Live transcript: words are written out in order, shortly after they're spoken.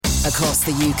Across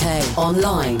the UK,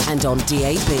 online and on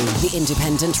DAB. The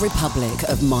Independent Republic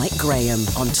of Mike Graham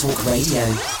on Talk Radio.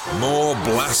 More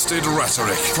blasted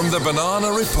rhetoric from the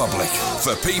Banana Republic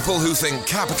for people who think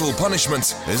capital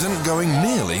punishment isn't going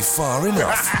nearly far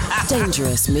enough.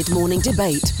 Dangerous mid-morning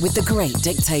debate with the great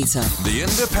dictator. The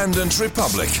Independent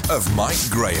Republic of Mike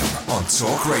Graham on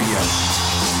Talk Radio.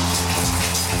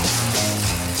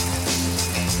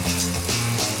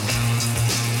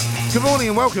 Good morning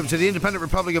and welcome to the Independent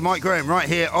Republic of Mike Graham right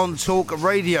here on Talk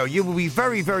Radio. You will be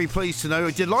very, very pleased to know,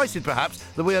 delighted perhaps,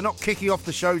 that we are not kicking off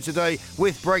the show today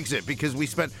with Brexit, because we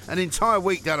spent an entire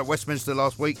week down at Westminster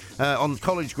last week on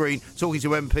College Green talking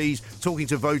to MPs, talking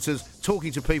to voters,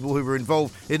 talking to people who were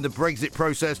involved in the Brexit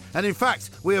process. And in fact,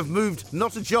 we have moved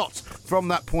not a jot from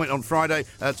that point on Friday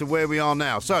to where we are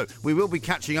now. So we will be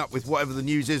catching up with whatever the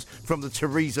news is from the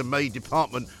Theresa May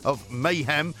Department of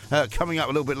Mayhem coming up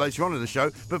a little bit later on in the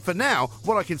show. But for now,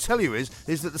 what I can tell you is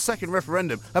that the second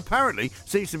referendum apparently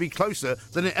seems to be closer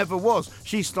than it ever was.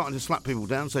 She's starting to slap people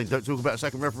down, saying don't talk about a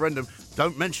second referendum,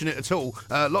 don't mention it at all.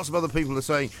 Lots of other people are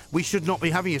saying we should not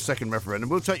be having a second referendum.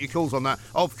 We'll take your calls on that,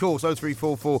 of course,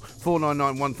 0344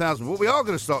 499 1000. What we are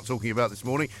going to start talking about this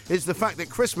morning is the fact that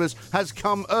Christmas has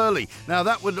come early. Now,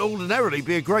 that would ordinarily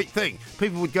be a great thing.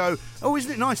 People would go, oh,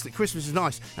 isn't it nice that Christmas is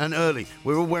nice and early?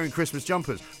 We're all wearing Christmas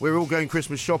jumpers. We're all going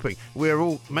Christmas shopping. We're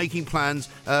all making plans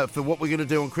for what we're going to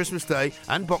do on Christmas Day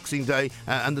and Boxing Day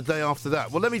and the day after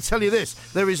that. Well, let me tell you this.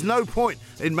 There is no point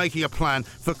in making a plan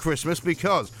for Christmas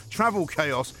because travel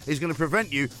chaos is going to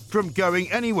prevent you from going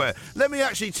anywhere. Let me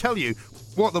actually tell you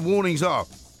what the warnings are.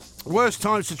 Worst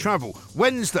times to travel: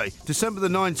 Wednesday, December the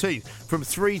 19th, from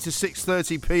 3 to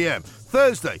 6:30 p.m.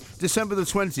 Thursday, December the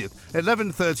 20th,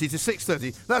 11:30 to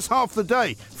 6:30. That's half the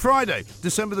day. Friday,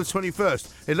 December the 21st,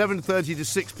 11:30 to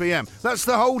 6 p.m. That's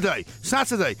the whole day.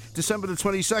 Saturday, December the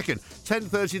 22nd,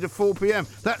 10:30 to 4 p.m.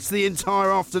 That's the entire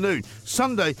afternoon.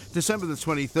 Sunday, December the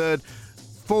 23rd,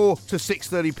 4 to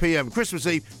 6:30 p.m. Christmas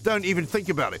Eve, don't even think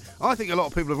about it. I think a lot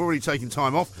of people have already taken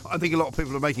time off. I think a lot of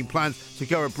people are making plans to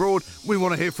go abroad. We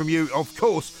want to hear from you, of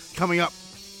course, coming up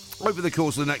over the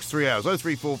course of the next 3 hours.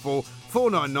 0344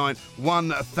 499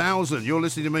 1000. You're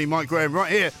listening to me, Mike Graham,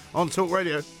 right here on Talk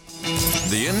Radio.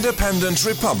 The Independent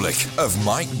Republic of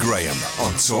Mike Graham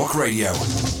on Talk Radio.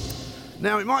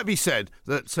 Now, it might be said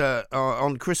that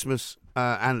on Christmas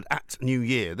and at New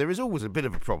Year, there is always a bit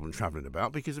of a problem travelling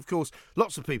about because, of course,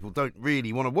 lots of people don't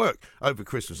really want to work over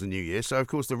Christmas and New Year. So, of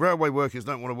course, the railway workers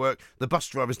don't want to work. The bus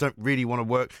drivers don't really want to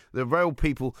work. The rail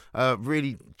people,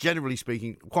 really, generally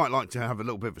speaking, quite like to have a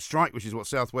little bit of a strike, which is what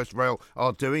South West Rail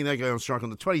are doing. They're going on strike on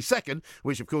the 22nd,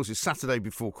 which, of course, is Saturday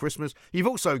before Christmas. You've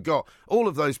also got all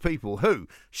of those people who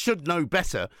should know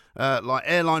better, like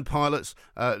airline pilots,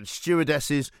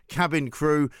 stewardesses, cabin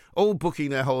crew, all booking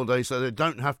their holidays so they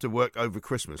don't have to work over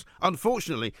Christmas.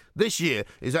 Unfortunately, this year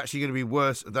is actually going to be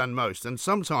worse than most, and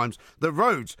sometimes the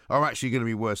roads are actually going to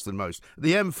be worse than most.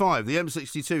 The M5, the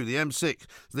M62, the M6,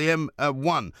 the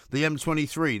M1, the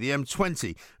M23, the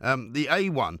M20, the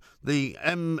A1, the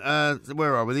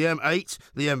where are we? The M8,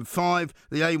 the M5,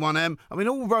 the A1M. I mean,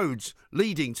 all roads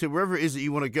leading to wherever it is that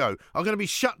you want to go are going to be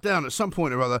shut down at some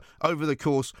point or other over the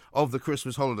course of the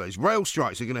Christmas holidays. Rail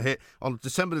strikes are going to hit on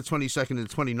December the 22nd and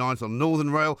 29th on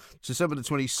Northern Rail, December the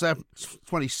 22nd,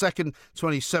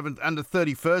 27th and the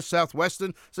 31st,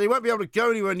 Southwestern. So you won't be able to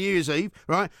go anywhere New Year's Eve,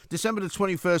 right? December the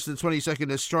 21st and the 22nd,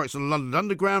 there's strikes on London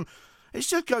Underground. It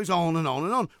just goes on and on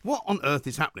and on. What on earth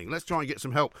is happening? Let's try and get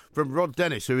some help from Rod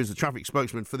Dennis, who is the traffic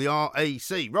spokesman for the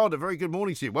RAC. Rod, a very good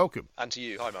morning to you. Welcome. And to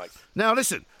you. Hi, Mike. Now,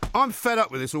 listen, I'm fed up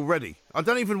with this already. I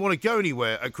don't even want to go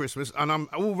anywhere at Christmas, and I'm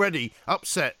already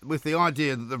upset with the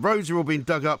idea that the roads are all being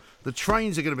dug up, the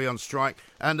trains are going to be on strike,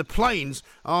 and the planes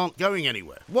aren't going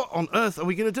anywhere. What on earth are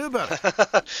we going to do about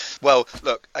it? Well,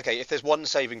 look, okay, if there's one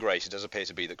saving grace, it does appear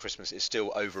to be that Christmas is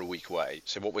still over a week away.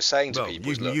 So what we're saying to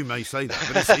people is, look, you may say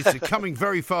that, but it's coming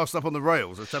very fast up on the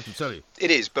rails, I have to tell you.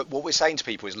 It is, but what we're saying to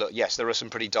people is, look, yes, there are some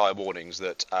pretty dire warnings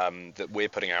that that we're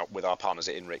putting out with our partners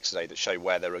at INRIX today that show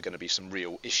where there are going to be some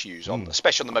real issues,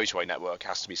 especially on the motorway network,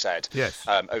 has to be said, yes.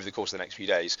 Over the course of the next few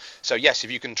days. So, yes,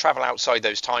 if you can travel outside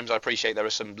those times, I appreciate there are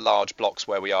some large blocks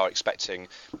where we are expecting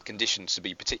conditions to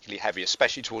be particularly heavy,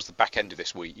 especially towards the back end of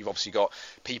this week. You've obviously got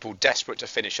people desperate to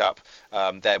finish up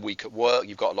their week at work.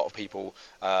 You've got a lot of people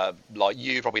like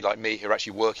you, probably like me, who are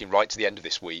actually working right to the end of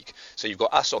this week. So you've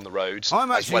got us on the roads.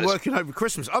 I'm actually working over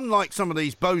Christmas. Unlike some of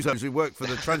these bozos who work for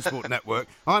the transport network,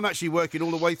 I'm actually working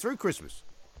all the way through Christmas.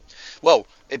 Well,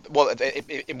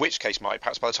 in which case, Mike,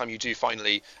 perhaps by the time you do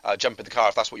finally jump in the car,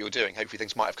 if that's what you're doing, hopefully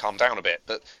things might have calmed down a bit.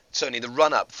 But certainly the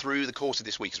run-up through the course of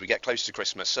this week, as we get closer to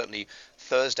Christmas, certainly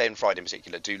Thursday and Friday in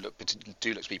particular do look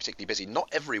to be particularly busy. Not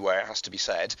everywhere, it has to be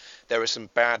said. There are some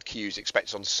bad queues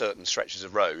expected on certain stretches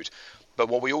of road. But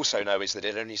what we also know is that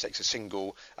it only takes a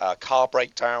single car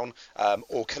breakdown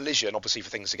or collision, obviously, for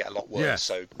things to get a lot worse. Yes.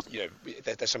 So,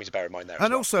 there's something to bear in mind there.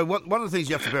 And also, one of the things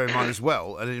you have to bear in mind as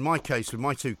well, and in my case, with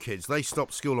my two kids, they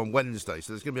stop school on Wednesday,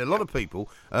 so there's going to be a lot of people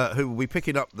who will be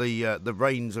picking up the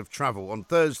reins of travel on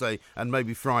Thursday and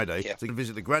maybe Friday to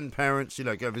visit the grandparents,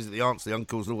 go visit the aunts, the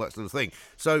uncles, and all that sort of thing.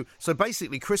 So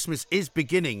basically, Christmas is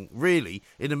beginning, really,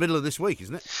 in the middle of this week,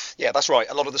 isn't it? Yeah, that's right.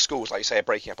 A lot of the schools, like you say, are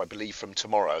breaking up, I believe, from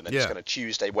tomorrow, and then it's going to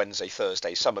Tuesday, Wednesday,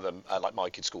 Thursday. Some of them, like my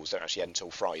kids' schools, don't actually end until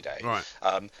Friday. Right.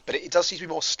 But it does seem to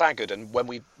be more staggered. And when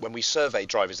we surveyed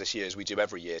drivers this year, as we do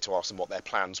every year, to ask them what their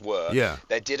plans were,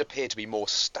 there did appear to be more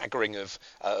staggering of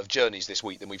journeys this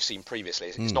week than we've seen previously.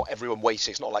 It's not everyone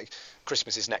waiting. It's not like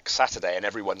Christmas is next Saturday and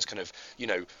everyone's kind of,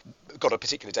 got a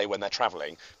particular day when they're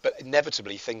travelling. But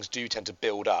inevitably, things do tend to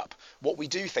build up. What we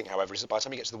do think, however, is that by the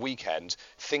time you get to the weekend,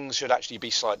 things should actually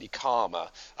be slightly calmer.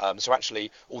 So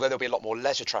actually, although there'll be a lot more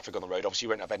leisure traffic on the road, obviously you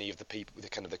won't have any of the people,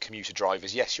 the commuter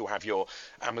drivers. Yes, you'll have your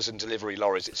Amazon delivery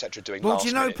lorries, etc., doing last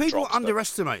minute drops. Well, people drops,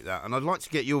 underestimate that, and I'd like to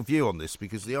get your view on this,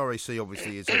 because the RAC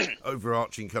obviously is an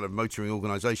overarching kind of motoring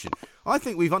organisation. I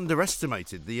think we've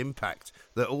underestimated the impact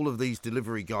that all of these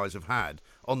delivery guys have had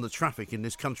on the traffic in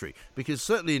this country, because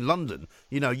certainly in London,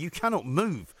 you cannot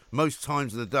move most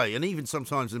times of the day, and even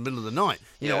sometimes in the middle of the night.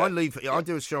 I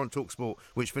do a show on TalkSport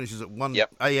which finishes at 1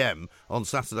 a.m. on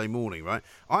Saturday morning, right?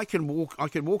 I can walk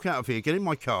out of here, get in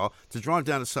my car to drive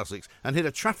down to Sussex and hit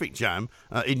a traffic jam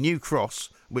in New Cross,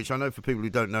 which I know for people who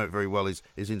don't know it very well is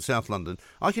in South London.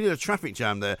 I can hit a traffic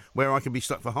jam there where I can be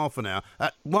stuck for half an hour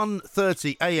at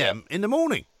 1:30 a.m. in the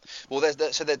morning. Well,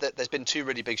 there's been two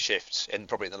really big shifts in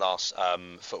probably the last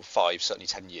 5, certainly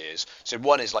 10 years. So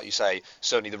one is, like you say,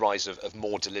 certainly the rise of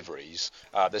more deliveries.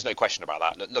 There's no question about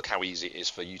that. Look how easy it is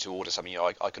for you to order something.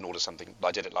 I can order something.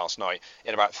 I did it last night.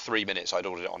 In about 3 minutes, I'd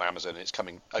ordered it on Amazon, and it's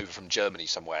coming over from Germany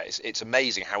somewhere. It's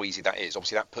amazing how easy that is.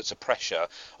 Obviously, that puts a pressure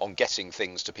on getting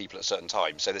things to people at certain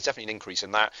times. So there's definitely an increase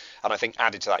in that. And I think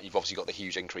added to that, you've obviously got the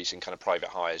huge increase in kind of private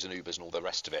hires and Ubers and all the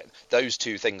rest of it. Those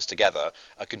two things together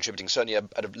are contributing certainly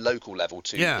at a local level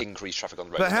to increase traffic on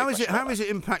the road. But how is it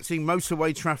impacting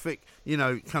motorway traffic,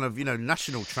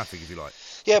 national traffic, if you like?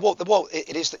 Yeah, well,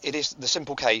 it is the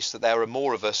simple case that there are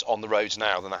more of us on the roads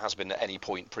now than there has been at any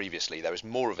point previously. There is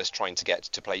more of us trying to get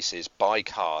to places by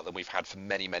car than we've had for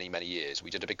many, many, many years. We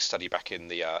did a big study back in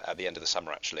at the end of the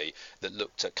summer, actually, that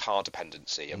looked at car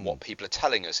dependency, and what people are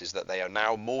telling us is that they are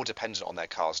now more dependent on their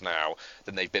cars now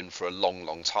than they've been for a long,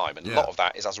 long time. And a lot of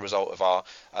that is as a result of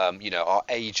our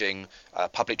ageing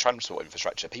public transport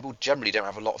infrastructure. People generally don't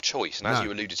have a lot of choice, and as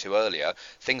you alluded to earlier,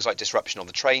 things like disruption on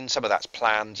the train, some of that's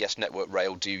planned. Yes, Network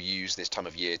Rail do use this time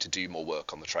of year to do more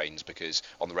work on the trains, because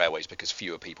on the railways, because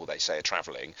fewer people, they say, are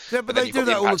travelling. Yeah, but they do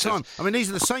that all the time. I mean, these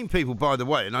are the same people, by the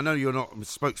way, and I know you're not a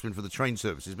spokesman for the train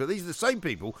services, but these are the same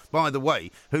people, by the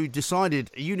way, who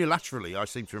decided unilaterally, I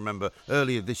seem to remember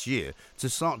earlier this year, to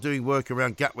start doing work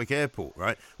around Gatwick Airport,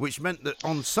 right? Which meant that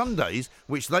on Sundays,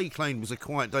 which they claimed was a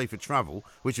quiet day for travel,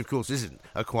 which of course isn't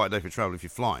a quiet day for travel if you're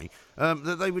flying,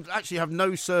 that they would actually have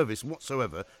no service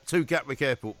whatsoever to Gatwick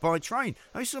Airport by train.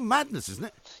 I mean, it's some madness, isn't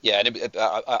it? Yeah, and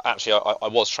I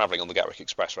was travelling on the Gatwick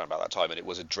Express around about that time, and it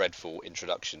was a dreadful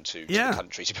introduction to the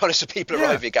country. To be honest, with people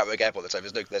arriving at Gatwick Airport at the time,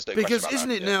 there's no question about that. Because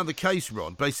isn't it now the case,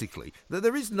 Rod, basically, that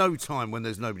there is no time when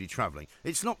there's nobody travelling?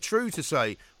 It's not true to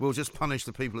say we'll just punish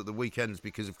the people at the weekends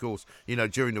because, of course,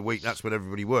 during the week that's when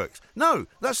everybody works. No,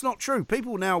 that's not true.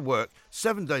 People now work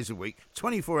 7 days a week,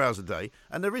 24 hours a day,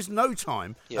 and there is no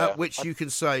time at which you can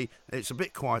say it's a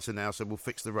bit quieter now, so we'll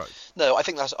fix the road. No, I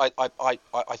think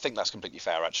that's completely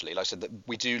fair, actually. Like I said, that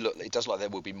we do look. It does look like there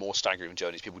will be more staggering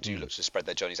journeys. People do look to spread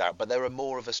their journeys out, but there are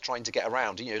more of us trying to get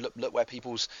around. Look where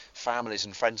people's families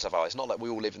and friends are. It's not like we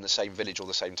all live in the same village or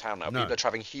the same town now. No. People are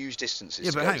travelling huge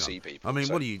distances to go see people. I mean,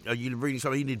 what are you reading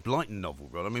some Enid Blyton novel,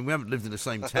 Rod? I mean, we haven't lived in the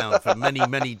same town for many,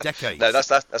 many decades. No,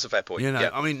 that's a fair point.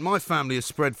 I mean, my family is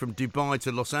spread from Dubai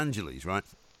to Los Angeles, right?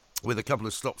 With a couple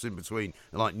of stops in between,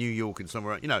 like New York and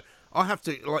somewhere else. I have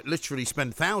to literally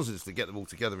spend thousands to get them all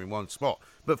together in one spot.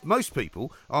 But most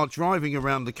people are driving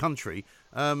around the country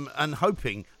and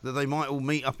hoping that they might all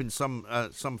meet up in some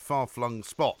far-flung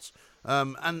spots.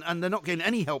 And they're not getting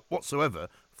any help whatsoever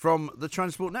from the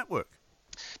transport network.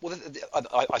 Well,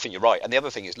 I think you're right. And the other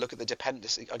thing is, look at the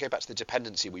dependency. I go back to the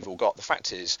dependency we've all got. The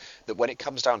fact is that when it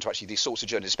comes down to actually these sorts of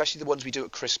journeys, especially the ones we do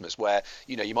at Christmas, where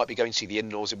you might be going to see the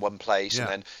in-laws in one place and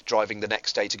then driving the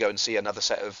next day to go and see another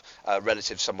set of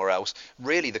relatives somewhere else.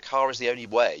 Really, the car is the only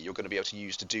way you're going to be able to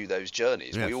use to do those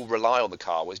journeys. We all rely on the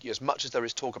car. As much as there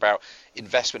is talk about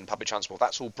investment in public transport,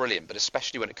 that's all brilliant. But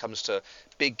especially when it comes to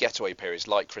big getaway periods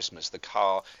like Christmas, the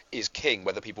car is king,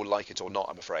 whether people like it or not,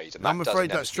 I'm afraid. And I'm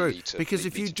afraid that's true. Because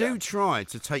if you do try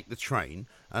to take the train,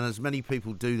 and as many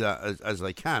people do that as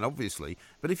they can, obviously,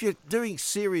 but if you're doing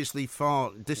seriously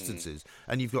far distances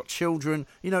and you've got children,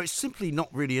 it's simply not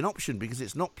really an option because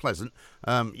it's not pleasant.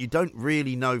 You don't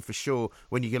really know for sure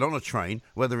when you get on a train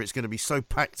whether it's going to be so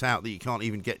packed out that you can't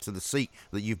even get to the seat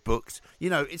that you've booked.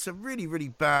 It's a really, really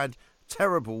bad,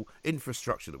 terrible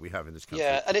infrastructure that we have in this country.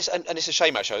 Yeah, and it's a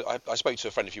shame, actually. I spoke to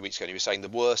a friend a few weeks ago and he was saying the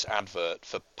worst advert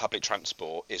for public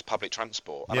transport is public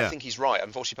transport. And I think he's right.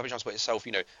 Unfortunately, public transport itself,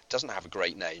 doesn't have a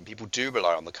great name. People do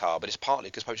rely on the car, but it's partly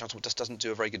because public transport just doesn't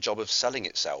do a very good job of selling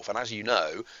itself. And as you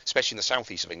know, especially in the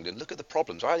southeast of England, look at the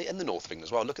problems, right, in the north of England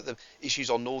as well. Look at the issues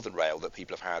on Northern Rail that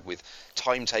people have had with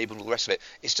timetable and all the rest of it.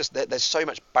 It's just there's so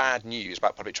much bad news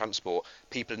about public transport,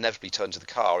 people inevitably turn to the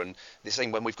car. And this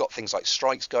thing, when we've got things like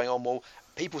strikes going on, well,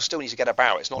 people still need to get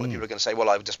about. It's not that people are going to say, well,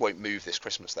 I just won't move this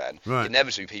Christmas then. Right.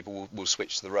 Inevitably, people will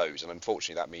switch to the roads. And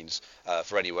unfortunately, that means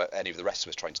for any of the rest of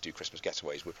us trying to do Christmas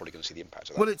getaways, we're probably going to see the impact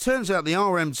of that. Well, it turns out the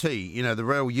RMT, the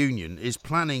rail union, is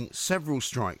planning several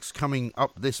strikes coming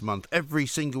up this month, every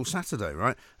single Saturday,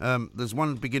 right? There's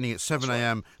one beginning at 7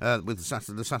 a.m. With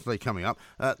the Saturday coming up.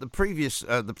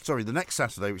 The next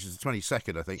Saturday, which is the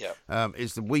 22nd, I think,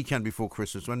 is the weekend before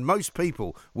Christmas, when most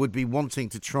people would be wanting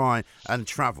to try and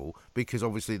travel because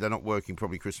obviously they're not working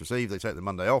probably Christmas Eve, they take the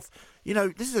Monday off.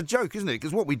 This is a joke, isn't it?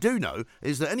 Because what we do know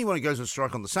is that anyone who goes on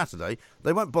strike on the Saturday,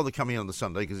 they won't bother coming on the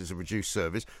Sunday because it's a reduced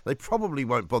service. They probably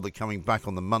won't bother coming back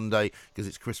on the Monday because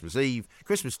it's Christmas Eve.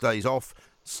 Christmas Day's off.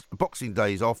 Boxing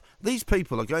Day's off. These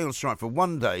people are going on strike for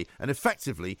one day and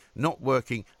effectively not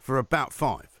working for about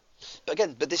 5. But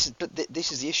this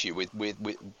is the issue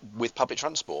with public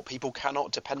transport. People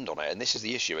cannot depend on it, and this is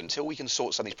the issue. Until we can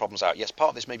sort some of these problems out, yes, part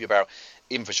of this may be about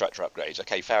infrastructure upgrades.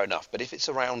 Okay, fair enough. But if it's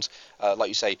around, like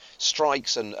you say,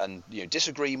 strikes and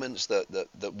disagreements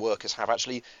that workers have,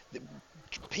 actually,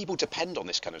 people depend on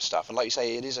this kind of stuff. And like you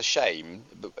say, it is a shame,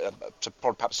 to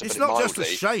perhaps to put it mildly. It's not just a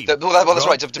shame. That's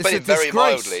right. To put it very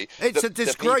mildly, it's a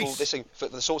disgrace. For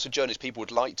the sorts of journeys people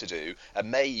would like to do and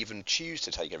may even choose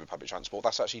to take over public transport,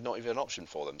 that's actually not even an option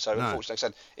for them. So unfortunately, like I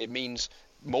said, it means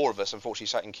more of us, unfortunately,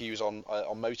 sat in queues on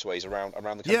motorways around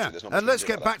the country. Yeah, and let's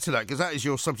get back to that, because that is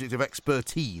your subject of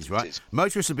expertise, right?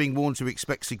 Motorists are being warned to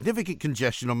expect significant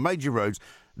congestion on major roads.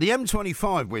 The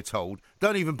M25, we're told,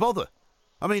 don't even bother.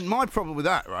 I mean, my problem with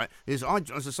that, right, is,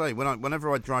 as I say,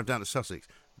 whenever I drive down to Sussex,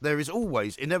 there is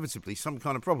always, inevitably, some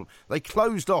kind of problem. They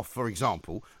closed off, for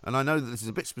example, and I know that this is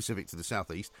a bit specific to the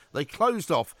southeast, they closed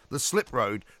off the slip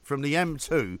road from the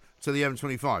M2 to the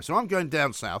M25. So I'm going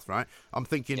down south, right? I'm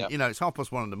thinking, it's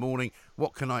 1:30 in the morning.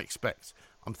 What can I expect?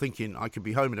 I'm thinking I could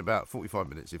be home in about 45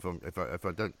 minutes if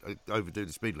I don't overdo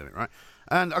the speed limit, right?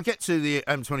 And I get to the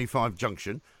M25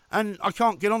 junction, and I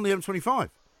can't get on the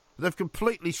M25. They've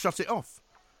completely shut it off.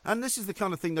 And this is the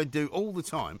kind of thing they do all the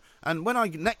time. And when I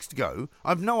next go,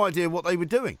 I've no idea what they were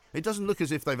doing. It doesn't look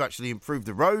as if they've actually improved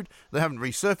the road. They haven't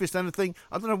resurfaced anything.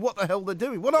 I don't know what the hell they're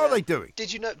doing. What are they doing?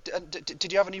 Did you know?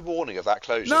 Did you have any warning of that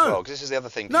closure as well? Because this is the other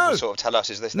thing people sort of tell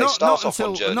us is this: they start off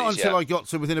on journeys. Not until I got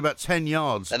to within about 10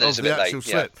 yards of the actual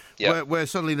slip, where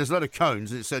suddenly there's a lot of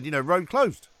cones and it said, road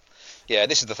closed. Yeah,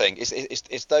 this is the thing.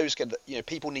 It's those kind of,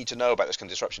 people need to know about this kind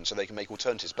of disruption so they can make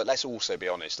alternatives. But let's also be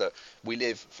honest that we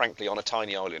live, frankly, on a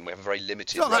tiny island. We have a very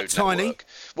limited road network. Tiny.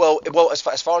 Well, as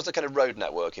far as the kind of road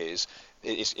network is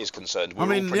concerned, we're all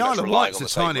pretty the much Isle of relying Wight's on the a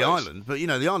same tiny roads. island, but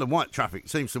the Isle of Wight traffic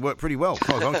seems to work pretty well, as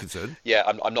far as I'm concerned. Yeah,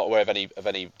 I'm not aware of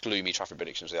any gloomy traffic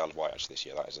predictions of the Isle of Wight actually this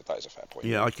year. That is a fair point.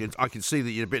 Yeah, I can see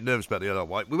that you're a bit nervous about the Isle of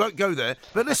Wight. We won't go there.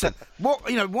 But listen,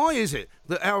 why is it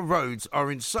that our roads are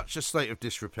in such a state of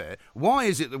disrepair? Why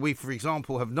is it that we, for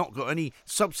example, have not got any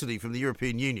subsidy from the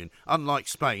European Union, unlike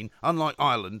Spain, unlike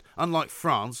Ireland, unlike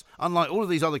France, unlike all of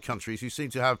these other countries who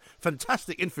seem to have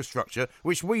fantastic infrastructure,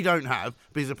 which we don't have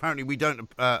because apparently we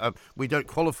don't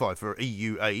qualify for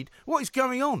EU aid? What is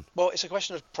going on? Well, it's a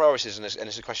question of priorities and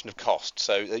it's a question of cost.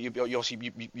 So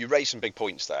you raise some big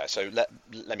points there. So let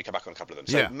me come back on a couple of them.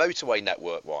 So motorway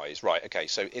network wise, right? Okay.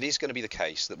 So it is going to be the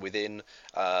case that within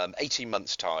 18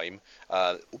 months' time,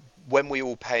 when we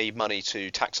all pay money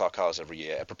to tax our cars every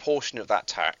year, a proportion of that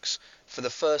tax, for the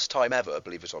first time ever,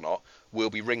 believe it or not, will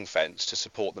be ring-fenced to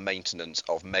support the maintenance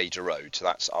of major roads. So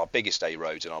that's our biggest A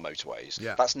roads and our motorways.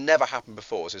 Yeah. That's never happened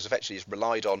before. So it's effectively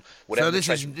relied on whatever.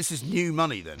 So this is new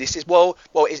money then. This is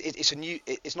it's a new.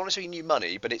 It's not necessarily new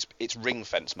money, but it's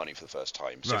ring-fence money for the first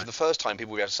time. So for the first time,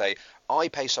 people will be able to say, I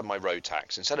pay some of my road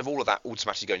tax. Instead of all of that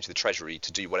automatically going to the Treasury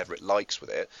to do whatever it likes with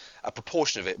it, a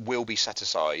proportion of it will be set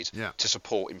aside to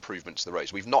support improvements to the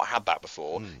roads. We've not had that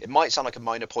before. It might sound like a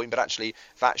minor point, but actually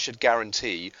that should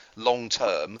guarantee long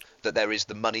term that there is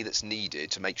the money that's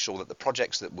needed to make sure that the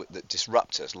projects that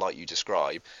disrupt us, like you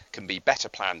describe, can be better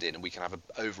planned in, and we can have an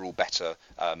overall better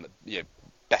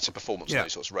better performance on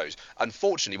those sorts of roads.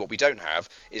 Unfortunately, what we don't have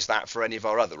is that for any of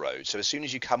our other roads. So as soon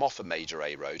as you come off a major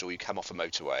A road or you come off a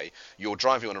motorway, you're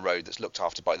driving on a road that's looked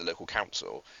after by the local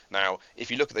council. Now,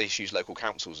 if you look at the issues local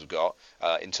councils have got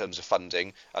in terms of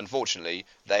funding, unfortunately,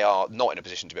 they are not in a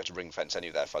position to be able to ring fence any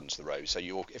of their funds to the road. So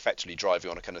you're effectively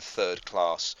driving on a kind of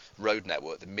third-class road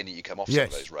network the minute you come off some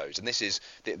of those roads. And this is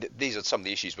these are some of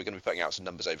the issues. We're going to be putting out some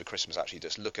numbers over Christmas, actually,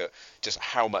 just look at just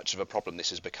how much of a problem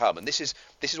this has become. And this is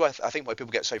why I think why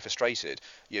people get so frustrated.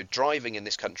 Driving in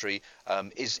this country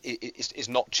is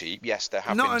not cheap. Yes, there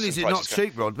have not been only is it not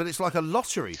cheap, Rod, but it's like a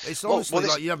lottery. It's honestly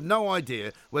like you have no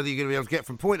idea whether you're going to be able to get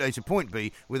from point A to point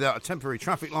B without a temporary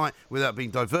traffic light, without being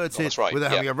diverted,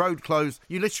 without having a road closed.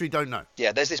 You literally don't know.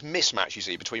 Yeah, there's this mismatch you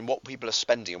see between what people are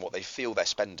spending and what they feel they're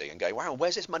spending, and go, wow,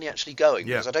 where's this money actually going?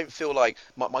 Because I don't feel like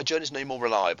my journey's no more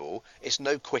reliable. It's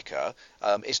no quicker.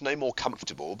 It's no more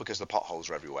comfortable because the potholes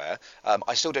are everywhere.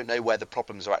 I still don't know where the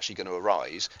problems are actually going to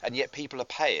arise, and yet people are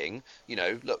paying,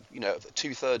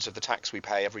 2/3 of the tax we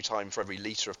pay every time for every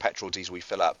litre of petrol or diesel we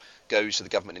fill up goes to the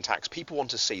government in tax. People want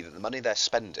to see that the money they're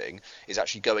spending is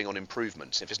actually going on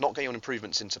improvements. If it's not going on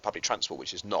improvements into public transport,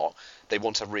 which is not, they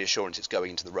want to have reassurance it's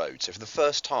going into the road. So for the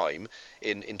first time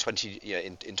in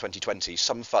 2020,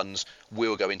 some funds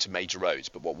will go into major roads,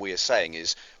 but what we are saying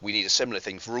is we need a similar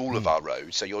thing for all of our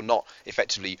roads, so you're not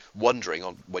effectively wondering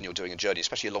on when you're doing a journey,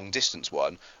 especially a long distance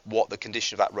one, what the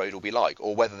condition of that road will be like,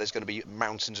 or whether there's going to be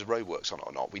mountains of roadworks on it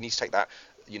or not. We need to take that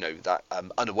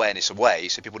unawareness away,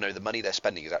 so people know the money they're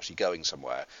spending is actually going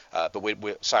somewhere. But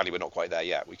sadly we're not quite there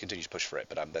yet. We continue to push for it,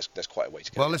 but there's quite a way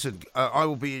to go. Well, listen, I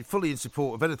will be fully in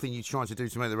support of anything you try to do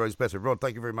to make the roads better. Rod,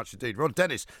 thank you very much indeed. Rod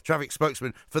Dennis, traffic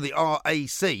spokesman for the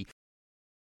RAC.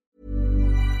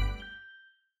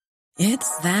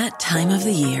 It's that time of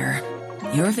the year.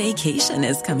 Your vacation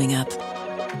is coming up.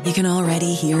 You can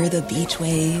already hear the beach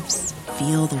waves,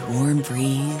 feel the warm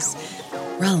breeze,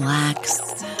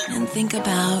 relax, and think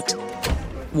about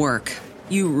work.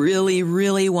 You really,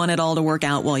 really want it all to work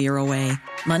out while you're away.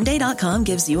 Monday.com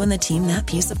gives you and the team that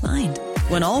peace of mind.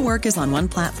 When all work is on one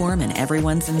platform and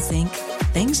everyone's in sync,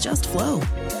 things just flow.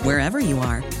 Wherever you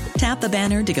are, tap the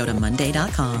banner to go to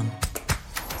Monday.com.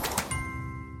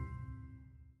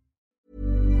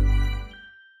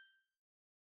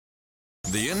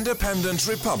 The Independent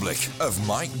Republic of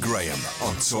Mike Graham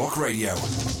on Talk Radio.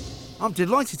 I'm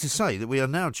delighted to say that we are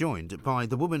now joined by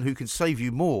the woman who can save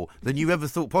you more than you ever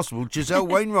thought possible, Giselle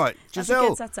Wainwright.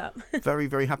 Giselle, that's a good setup. very,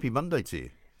 very happy Monday to you.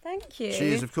 Thank you.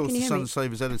 She is, of course, the Sun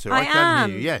Savers editor. I can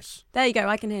hear you, yes. There you go,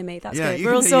 I can hear me. That's good. You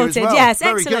We're all can hear you as sorted. well. Yes,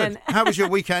 very excellent. Good. How was your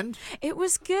weekend? It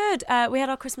was good. We had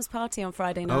our Christmas party on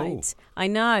Friday night. I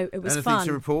know, it was Anything fun.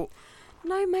 to report?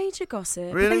 No major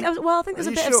gossip. Really? I think there's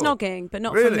a bit of snogging, but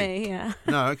not from me. Yeah.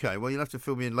 No, okay. Well, you'll have to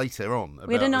fill me in later on.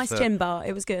 We had a nice gin bar.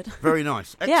 It was good. Very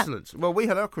nice. Excellent. Yeah. Well, we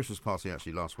had our Christmas party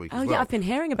actually last week as well. Yeah, I've been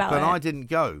hearing about it. But I didn't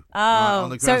go.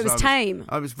 Oh, so it was tame.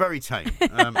 I was very tame.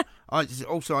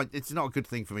 It's not a good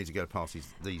thing for me to go to parties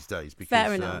these days because,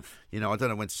 fair enough. I don't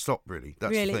know when to stop, really.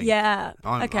 That's really? the thing. Yeah.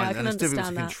 I can understand it's difficult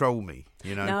to control me,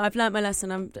 No, I've learnt my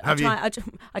lesson. I try. Yeah, okay.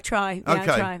 I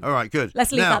try. All right, good.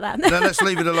 Let's leave that then. Let's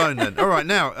leave it alone then. All right,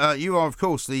 now, you are, of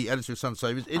course, the editor of Sun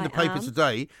Savers. In the paper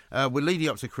today, we're leading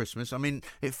up to Christmas. I mean,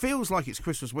 it feels like it's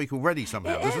Christmas week already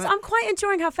somehow, doesn't it? I'm quite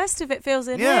enjoying how festive it feels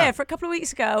in here. For a couple of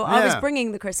weeks ago, I was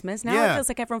bringing the Christmas. Now it feels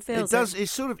like everyone feels it. It does.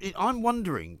 It's sort of. I'm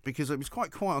wondering, because it was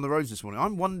quite quiet on the roads this morning,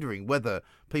 I'm wondering whether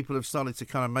people have started to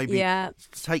kind of maybe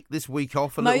take this week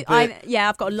off a little bit.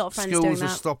 I've got a lot of friends doing that.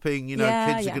 Schools are stopping, kids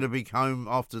are going to be home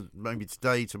after maybe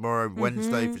today, tomorrow,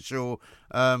 Wednesday for sure.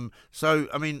 So,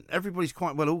 I mean, everybody's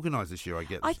quite well organised this year, I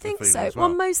get. I think so. Well,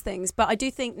 most things. But I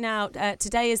do think now,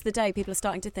 today is the day people are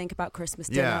starting to think about Christmas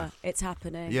dinner. Yeah. It's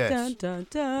happening. Yes. Dun, dun,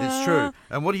 dun. It's true.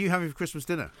 And what are you having for Christmas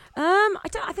dinner?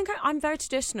 I think I'm very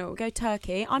traditional. We'll go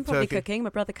turkey. I'm probably cooking. My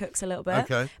brother cooks a little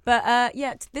bit. Okay. But,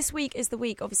 this week is the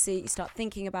week, obviously, you start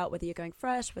thinking about whether you're going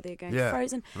fresh, whether you're going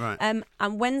frozen. Right.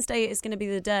 And Wednesday is going to be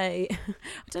the day, I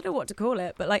don't know what to call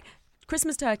it, but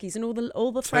Christmas turkeys and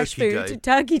all the fresh Turkey food. Day.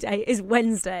 Turkey Day is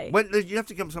Wednesday. You have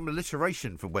to come up with some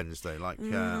alliteration for Wednesday, like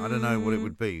I don't know what it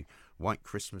would be. White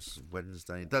Christmas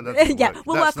Wednesday.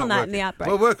 We'll work on that in the ad break.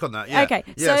 We'll work on that. Yeah. Okay.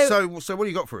 Yeah. So what do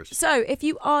you got for us? So if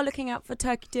you are looking out for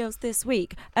turkey deals this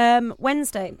week,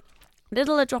 Wednesday,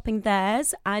 Lidl are dropping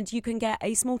theirs, and you can get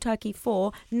a small turkey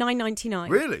for $9.99.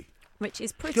 Really? Which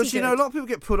is pretty Because, good. a lot of people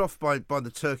get put off by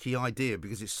the turkey idea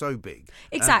because it's so big.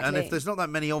 Exactly. And if there's not that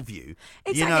many of you,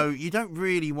 you don't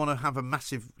really want to have a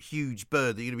massive, huge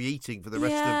bird that you're going to be eating for the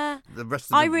rest of the week.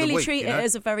 I really treat it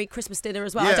as a very Christmas dinner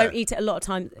as well. Yeah. I don't eat it a lot of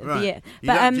time of the year.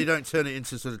 You don't turn it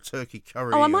into sort of turkey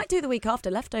curry. Oh, I might do the week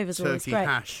after. Leftovers are always turkey great.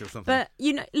 hash or something. But,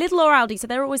 Lidl or Aldi, so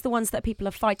they're always the ones that people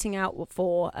are fighting out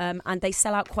for, and they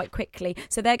sell out quite quickly.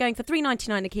 So they're going for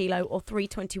 $3.99 a kilo or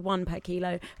 $3.21 per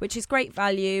kilo, which is great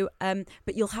value.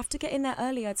 But you'll have to get in there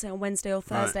early, I'd say, on Wednesday or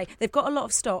Thursday. Right. They've got a lot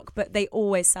of stock, but they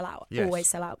always sell out. Yes. Always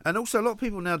sell out. And also, a lot of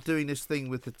people now doing this thing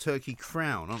with the turkey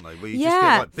crown, aren't they? Where you just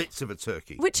get like bits of a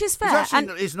turkey. Which is fair.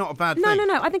 It's not a bad thing.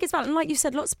 No. I think it's valid. And like you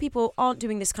said, lots of people aren't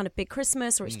doing this kind of big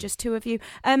Christmas, or it's just two of you.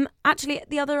 Actually,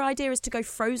 the other idea is to go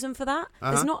frozen for that.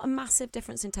 There's not a massive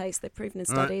difference in taste. They've proven in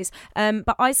studies. Right.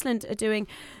 But Iceland are doing,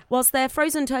 whilst their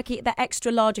frozen turkey, they're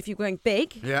extra large if you're going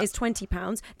big, is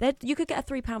 £20. You could get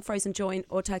a £3 frozen joint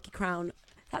or turkey crown.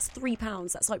 That's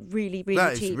 £3. That's like really,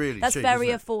 really cheap. That's cheap, very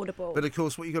affordable. But of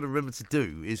course, what you've got to remember to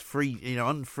do is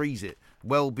unfreeze it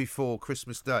well before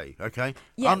Christmas Day. Okay,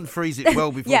 unfreeze it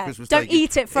well before Christmas Day. Don't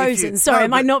eat it frozen. Sorry,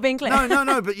 am I not being clear?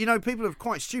 No. But people are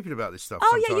quite stupid about this stuff. Oh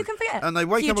sometimes. Yeah, you can forget. And they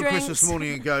wake up on Christmas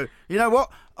morning and go, you know what?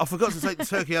 I forgot to take the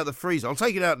turkey out of the freezer. I'll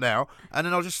take it out now, and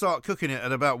then I'll just start cooking it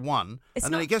at about 1.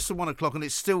 Then it gets to 1 o'clock and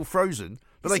it's still frozen.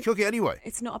 But they cook it anyway.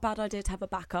 It's not a bad idea to have a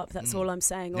backup, that's all I'm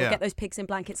saying. Or get those pigs in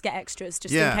blankets, get extras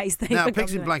just in case they Now,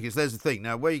 pigs in blankets, there's the thing.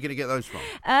 Now, where are you going to get those from?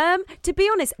 To be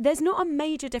honest, there's not a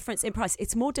major difference in price.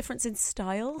 It's more difference in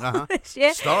style this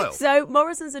year. Style? So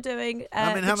Morrison's are doing...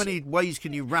 how many ways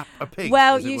can you wrap a pig?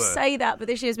 Well, you say that, but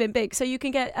this year's been big. So you can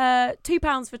get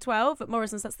 £2 for 12 at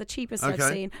Morrison's. That's the cheapest I've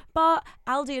seen. But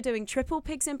Aldi are doing triple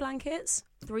pigs in blankets.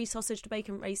 3 sausage to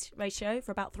bacon ratio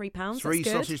for about £3. 3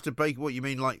 sausage to bacon? What you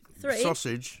mean, like 3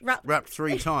 sausage wrapped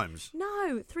 3 times?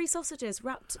 No, 3 sausages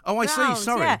wrapped. Oh, I see.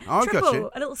 Sorry, yeah. I Triple, got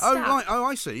you. A little stack. Oh, right. Oh,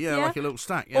 I see. Yeah, like a little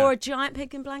stack. Yeah. Or a giant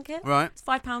pig in blanket. Right. It's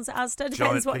 £5 at Asda.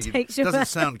 Depends what takes you. Doesn't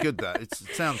sound good. That it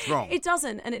sounds wrong. It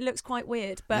doesn't, and it looks quite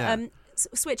weird. But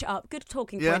switch it up. Good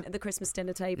talking point at the Christmas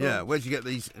dinner table. Yeah, where'd you get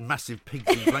these massive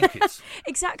pigs in blankets?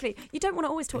 Exactly. You don't want to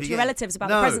always talk to your relatives about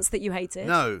the presents that you hated.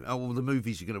 No, or the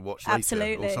movies you're going to watch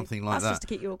later or something like that. That's just to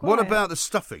keep you all quiet. What about the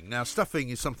stuffing? Now, stuffing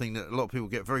is something that a lot of people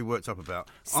get very worked up about.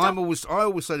 I always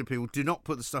say to people, do not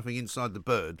put the stuffing inside the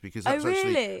bird because that's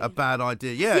actually a bad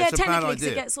idea. Yeah, it's a bad idea. Because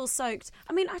it gets all soaked.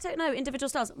 I mean, I don't know, individual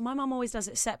styles. My mum always does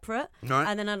it separate,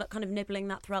 and then I look kind of nibbling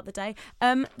that throughout the day.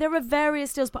 There are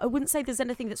various styles, but I wouldn't say there's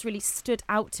anything that's really stood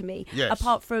out to me. Yes.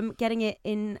 Apart from getting it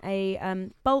in a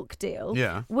bulk deal,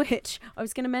 which I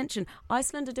was going to mention.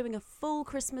 Iceland are doing a full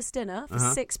Christmas dinner for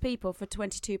 6 people for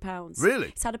 £22. Really?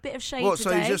 It's had a bit of shade today.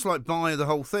 So you just like buy the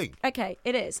whole thing? Okay,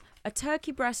 it is. A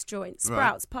turkey breast joint,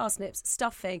 sprouts, parsnips,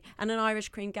 stuffing, and an Irish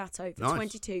cream gatto for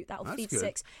 22. That'll feed good.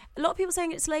 6. A lot of people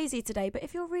saying it's lazy today, but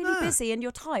if you're really busy and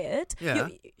you're tired, you're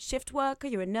a shift worker,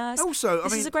 you're a nurse,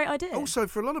 this is a great idea. Also,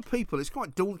 for a lot of people, it's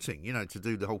quite daunting, to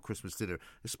do the whole Christmas dinner,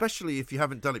 especially if you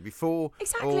haven't done it before.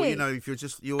 Exactly. Or, if you're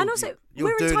just... and also,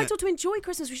 we're entitled to enjoy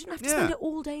Christmas. We shouldn't have to spend it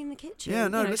all day in the kitchen. Yeah,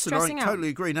 no, listen, I totally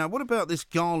agree. Now, what about this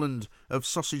garland of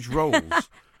sausage rolls?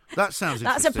 That sounds interesting.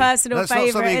 That's a personal favourite.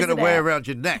 That's not something you're going to wear around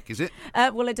your neck, is it?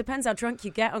 Well, it depends how drunk you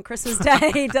get on Christmas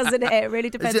Day, doesn't it? It really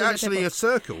depends. Is it actually a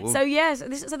circle? So yes,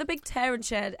 so the big tear and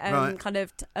shed kind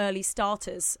of early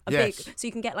starters are big. So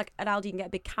you can get like at Aldi, you can get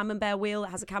a big camembert wheel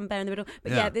that has a camembert in the middle.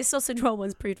 But this sausage roll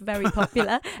one's proved very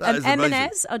popular.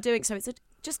 M&S are doing so.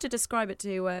 Just to describe it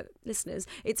to listeners,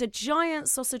 it's a giant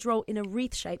sausage roll in a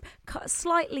wreath shape, cut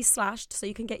slightly slashed so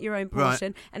you can get your own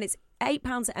portion, and it's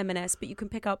 £8 at M&S, but you can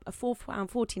pick up a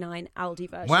 £4.49 Aldi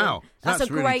version. Wow, that's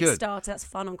a really great good. starter. That's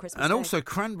fun on Christmas And Day. also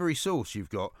cranberry sauce. You've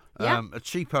got a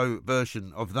cheapo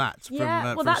version of that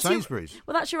from Sainsbury's.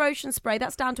 That's your ocean spray.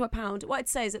 That's down to £1. What I'd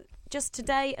say is that just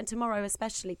today and tomorrow,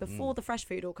 especially before the fresh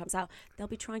food all comes out, they'll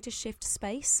be trying to shift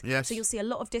space. Yes. So you'll see a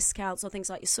lot of discounts on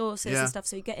things like your sauces and stuff.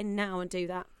 So you get in now and do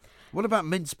that. What about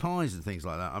mince pies and things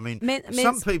like that? I mean,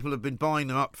 some people have been buying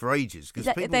them up for ages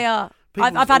because they are.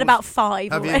 I've had about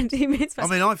 5 already. I mean,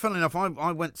 funnily enough,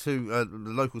 I went to the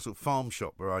local sort of farm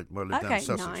shop where I live down in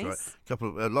Sussex,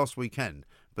 right? Last weekend.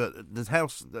 But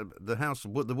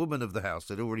the woman of the house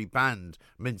had already banned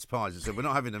mince pies and said, we're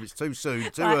not having them. It's too soon,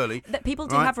 too early. People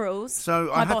do have rules.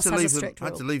 So My boss has a strict I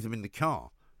had to leave them in the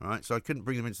car, right? So I couldn't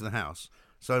bring them into the house.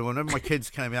 So whenever my kids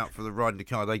came out for the ride in the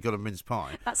car, they got a mince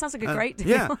pie. That sounds like a great deal.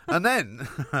 Yeah, and then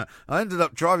I ended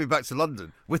up driving back to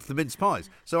London with the mince pies.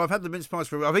 So I've had the mince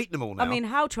pies I've eaten them all now. I mean,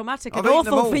 how traumatic I've and eaten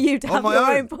them awful all for you to on have my your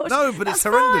own. own portion. No, but That's it's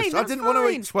horrendous. fine, I didn't want to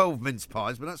eat 12 mince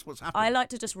pies, but that's what's happened. I like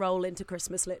to just roll into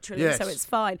Christmas, literally, Yes. so it's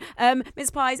fine. Mince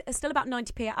pies are still about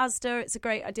 90p at Asda. It's a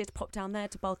great idea to pop down there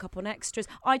to bulk up on extras.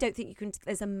 I don't think you can.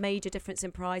 There's a major difference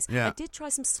in price. Yeah. I did try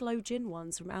some slow gin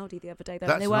ones from Aldi the other day, though,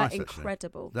 That's and they were nice,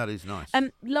 incredible. Actually. That is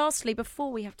nice. Lastly, before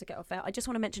we have to get off air, I just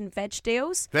want to mention veg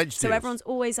deals. Veg So deals. everyone's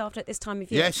always after it this time of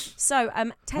year. Yes. So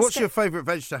Tesco. What's your favourite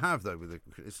veg to have, though?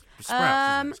 It's sprouts,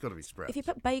 isn't it? It's got to be sprouts. If you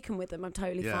put bacon with them, I'm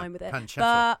totally fine with it. Pancetta.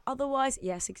 But otherwise,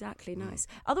 yes, exactly, nice.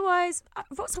 Otherwise,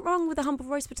 what's wrong with a humble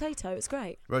roast potato? It's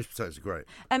great. Roast potatoes are great.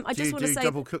 I do just you, want to say,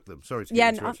 double cook them? Sorry to keep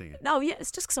interrupting you. no, yeah,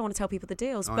 it's just because I want to tell people the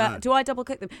deals. I But know. do I double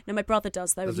cook them? No, my brother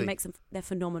does though. Does he he? makes them. They're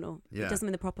phenomenal. Yeah. He does them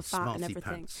in the proper fat and Smarty everything.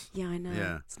 pants. Yeah, I know.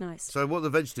 Yeah. It's nice. So what are the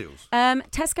veg deals?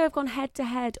 Tesco have gone head to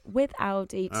head with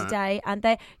Aldi today, and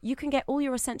you can get all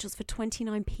your essentials for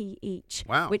 29p each.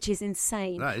 Wow. Which is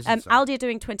insane. That is insane. Aldi are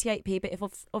doing 28p, but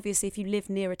obviously if you live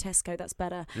near a Tesco, that's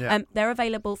better. Yeah. They're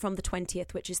available from the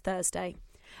 20th, which is Thursday.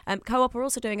 Co-op are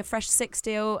also doing a fresh 6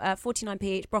 deal, 49p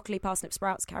each, broccoli, parsnip,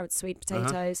 sprouts, carrots, sweet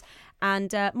potatoes.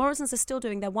 And Morrison's are still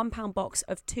doing their £1 box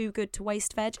of Too Good to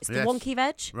Waste veg. It's the wonky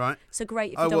veg. Right. So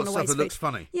great if you don't want to waste stuff that looks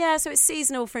funny? Yeah, so it's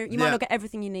seasonal fruit. You might not get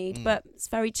everything you need, but it's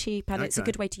very cheap and it's a Okay.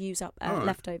 good way to use up All right.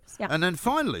 leftovers. Yeah. And then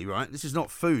finally, right, this is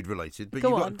not food related, but Go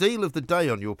you've got on. a deal of the day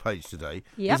on your page today.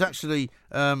 Yep. It's actually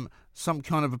some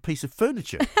kind of a piece of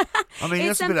furniture. I mean,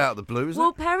 It's, that's a bit out of the blue, isn't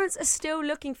Well, it? parents are still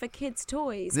looking for kids'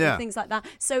 toys Yeah. and things like that.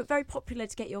 So very popular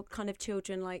to get your kind of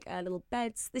children like little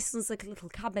beds. This one's like a little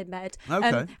cabin bed.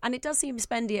 Okay. And it does seem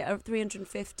spendy at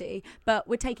 $350, but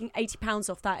we're taking £80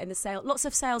 off that in the sale. Lots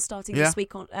of sales starting this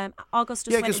week on Argos just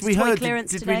Yeah, went because into we toy heard,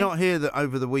 clearance did today. we not hear that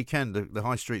over the weekend the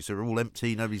high streets are all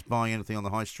empty, nobody's buying anything on the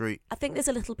high street? I think there's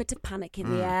a little bit of panic in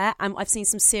the air. I've seen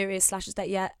some serious slashes there.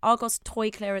 Yeah, Argos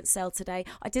toy clearance sale today.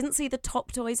 I didn't see the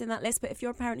top toys in that list, but if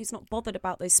you're a parent who's not bothered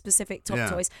about those specific top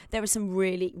toys, there are some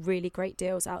really, really great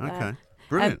deals out there. Okay.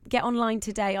 Brilliant. Get online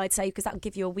today, I'd say, because that'll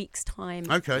give you a week's time.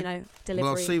 Okay. Delivery.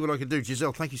 Well, I'll see what I can do.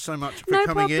 Giselle, thank you so much for No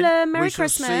coming in. problem. Merry we shall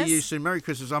Christmas. see you soon. Merry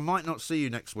Christmas. I might not see you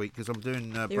next week because I'm doing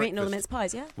breakfast. You're eating all the mince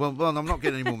pies, yeah? Well, I'm not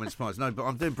getting any more mince pies. No, but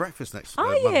I'm doing breakfast next Are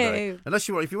Monday. you? Unless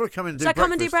you want, if you want to come in and do Shall I breakfast.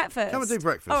 come and do breakfast? Come and do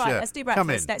breakfast. All right, yeah. let's do Come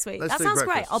breakfast in. next week. Let's That do sounds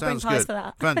breakfast. great. I'll bring Sounds pies good. for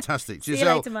that. Fantastic. See you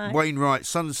Giselle later, Mike. Wainwright,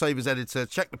 Sun Savers editor.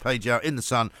 Check the page out in the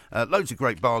Sun. Loads of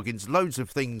great bargains. Loads of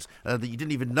things that you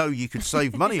didn't even know you could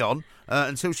save money on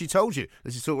until she told you.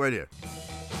 This is Talk Radio.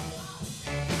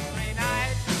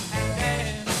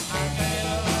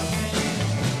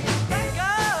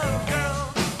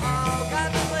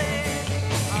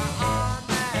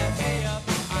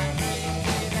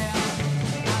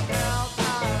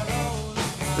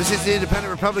 This is the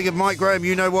Independent Republic of Mike Graham.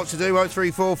 You know what to do.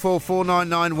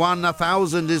 0344499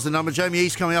 1000 is the number. Jamie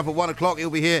East coming up at 1 o'clock.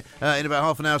 He'll be here in about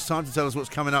half an hour's time to tell us what's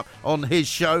coming up on his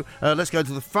show. Let's go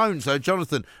to the phone. So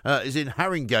Jonathan is in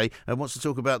Haringey and wants to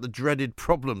talk about the dreaded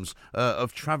problems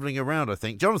of travelling around, I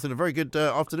think. Jonathan, a very good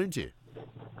afternoon to you.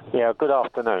 Yeah, good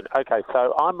afternoon. Okay,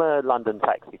 so I'm a London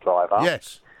taxi driver.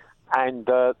 Yes. And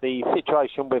the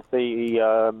situation with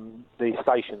the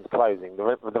stations closing, the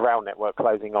rail network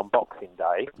closing on Boxing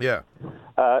Day. Yeah.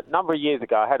 A number of years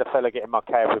ago, I had a fella get in my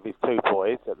cab with his two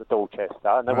boys at the Dorchester,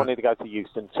 and they wanted to go to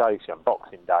Euston Station,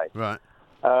 Boxing Day. Right.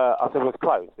 I said, well, it's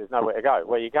closed. There's nowhere to go.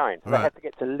 Where are you going? So they had to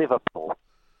get to Liverpool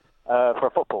for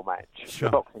a football match, Sure.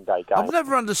 the Boxing Day game. I've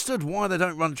never understood why they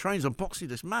don't run trains on Boxing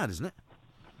Day. It's mad, isn't it?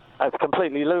 It's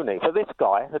completely loony. So this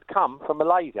guy had come from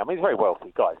Malaysia. I mean, he's a very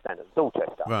wealthy guy, standing at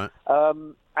Dorchester. Right.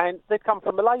 And they'd come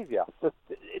from Malaysia.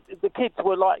 The kids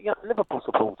were like Liverpool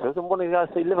supporters and wanted to go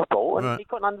see Liverpool, and he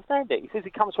couldn't understand it. He says he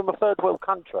comes from a third world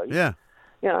country. Yeah.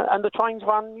 And the trains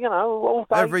run, all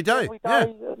day. Every day,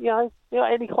 yeah.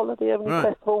 Any holiday, any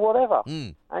festival, whatever.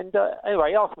 Mm. And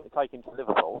anyway, he asked me to take him to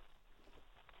Liverpool.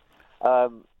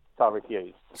 So I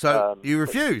refused. So you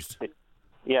refused?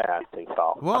 Yeah, that's too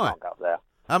far. Why? I can't go up there.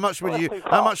 How much would Well, you? that's too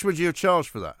How far. much would you have charged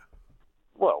for that?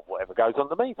 Well, whatever goes on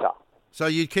the meter. So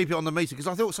you'd keep it on the meter? Because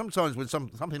I thought sometimes when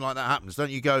something like that happens, don't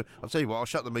you go, I'll tell you what, I'll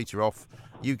shut the meter off,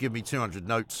 you give me 200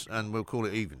 notes and we'll call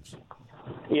it evens.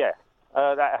 Yeah,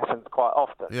 that happens quite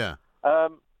often. Yeah.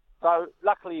 So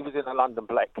luckily he was in a London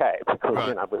black cab because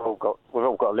Right. we've all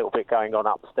got a little bit going on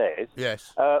upstairs.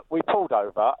 Yes. We pulled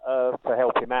over to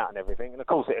help him out and everything, and of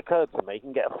course it occurred to me he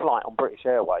can get a flight on British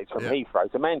Airways from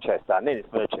Heathrow to Manchester, and then it's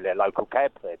virtually a local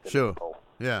cab fare to Sure. Liverpool.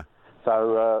 Yeah.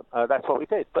 So that's what we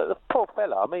did. But the poor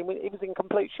fella, I mean, he was in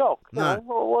complete shock. No.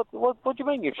 What do you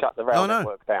mean you've shut the rail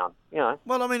network down?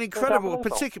 Well, I mean, incredible,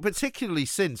 particularly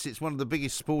since it's one of the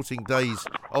biggest sporting days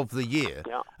of the year.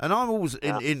 Yeah. And I'm always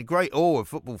in great awe of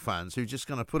football fans who are just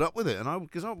going to put up with it. And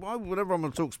because whenever I'm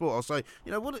on Talk Sport, I'll say,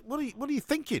 what are you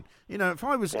thinking? If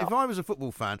I was a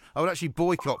football fan, I would actually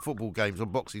boycott football games on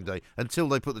Boxing Day until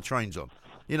they put the trains on.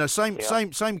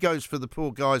 Same goes for the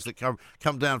poor guys that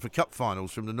come down for cup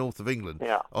finals from the north of England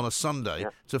on a Sunday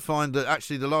to find that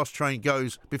actually the last train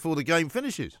goes before the game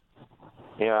finishes.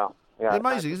 Yeah. It's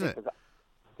amazing, isn't it?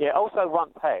 Yeah, also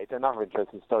once had, another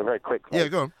interesting story very quickly. Yeah,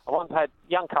 go on. I once had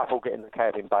a young couple get in the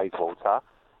cab in Bayswater.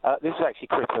 This was actually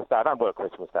Christmas Day. I don't work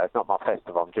Christmas Day. It's not my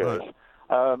festival. I'm Jewish.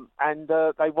 Right. And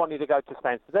they wanted to go to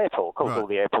Stansted Airport. Of course, all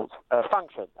the airports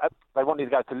function. They wanted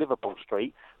to go to Liverpool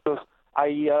Street because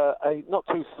a not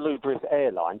too salubrious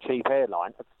airline, cheap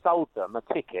airline, had sold them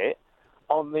a ticket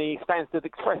on the Stansted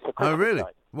Express for Christmas Oh, really? Day.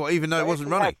 Well, even though it wasn't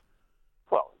running?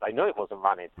 Well, they knew it wasn't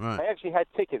running. Right. They actually had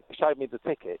tickets. They showed me the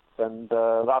tickets, and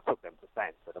I took them to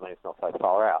Stansted. I mean, it's not so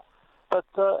far out. But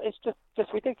it's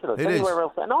just ridiculous. Anywhere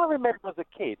else. And I remember as a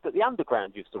kid that the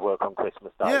Underground used to work on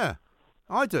Christmas Day. Yeah,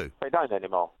 I do. They don't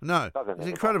anymore. No, it's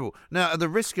incredible. Now, at the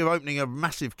risk of opening a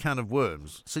massive can of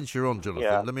worms, since you're on,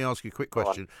 Jonathan, let me ask you a quick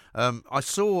question. I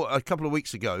saw a couple of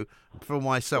weeks ago, for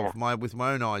myself, with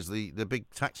my own eyes, the big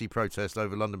taxi protest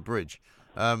over London Bridge.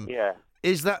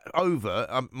 Is that over?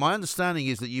 My understanding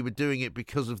is that you were doing it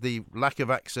because of the lack of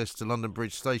access to London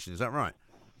Bridge Station. Is that right?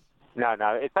 No.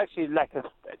 It's actually lack of.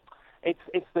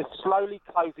 It's the slowly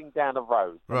closing down of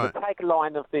roads. Right. The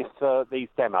tagline of these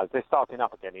demos, they're starting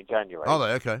up again in January. Are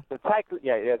they? Okay. The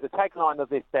tagline of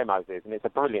this demos is, and it's a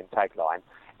brilliant tagline,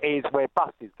 is where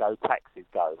buses go, taxis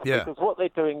go. Yeah. Because what they're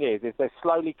doing is they're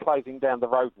slowly closing down the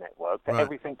road network to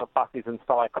everything for buses and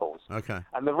cycles. Okay.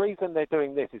 And the reason they're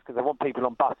doing this is because they want people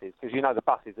on buses, because the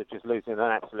buses are just losing an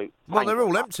absolute... Well, they're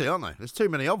all empty, aren't they? There's too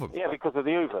many of them. Yeah, because of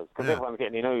the Ubers, because everyone's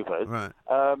getting in Ubers.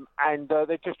 Right. And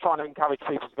they're just trying to encourage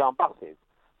people to go on buses.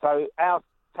 So our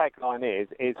tagline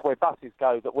is where buses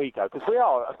go that we go, because we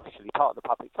are officially part of the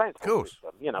public transport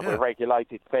system. We're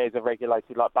regulated, fares are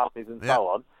regulated like buses and so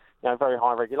on. Very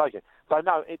high regulation. So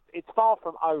no, it's far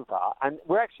from over, and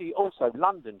we're actually also,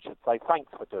 London should say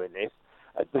thanks for doing this,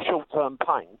 the short-term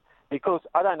pain, because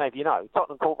I don't know if you know,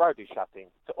 Tottenham Court Road is shutting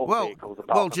to all vehicles.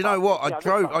 Well, do you know what?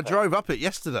 I drove up it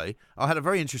yesterday. I had a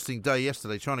very interesting day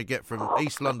yesterday trying to get from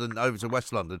East London over to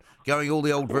West London, going all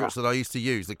the old routes that I used to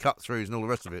use, the cut-throughs and all the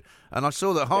rest of it, and I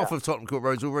saw that half of Tottenham Court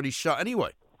Road's already shut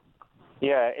anyway.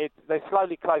 Yeah, they're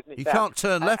slowly closing it down. You can't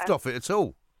turn left off it at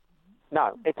all.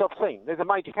 No, it's obscene. There's a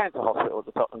major cancer hospital at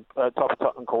the top of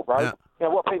Tottenham Court Road. Yeah.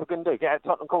 What people can do, get out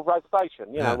Tottenham Court Road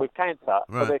station, with cancer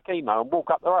for their chemo and walk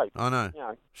up the road. I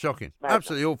know. Shocking. Madness.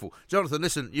 Absolutely awful. Jonathan,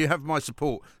 listen, you have my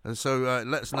support, and so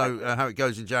let us know how it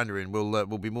goes in January, and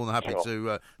we'll be more than happy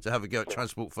to have a go at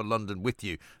Transport for London with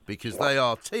you, because they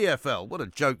are TfL. What a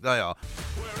joke they are.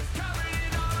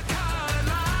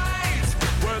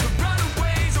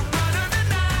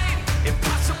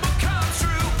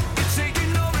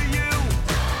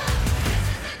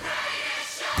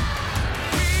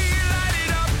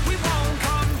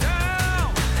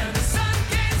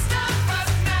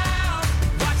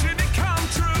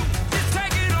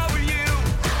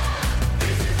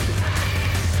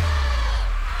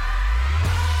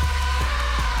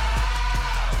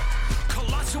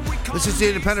 This is the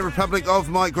Independent Republic of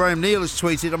Mike Graham. Neil has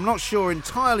tweeted, I'm not sure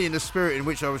entirely in the spirit in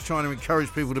which I was trying to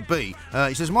encourage people to be.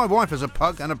 He says, my wife has a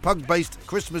pug and a pug-based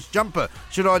Christmas jumper.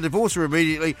 Should I divorce her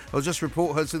immediately or just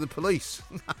report her to the police?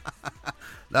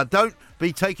 Now, don't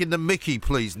be taking the mickey,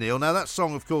 please, Neil. Now, that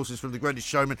song, of course, is from The Greatest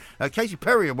Showman. Katy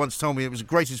Perry once told me it was the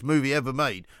greatest movie ever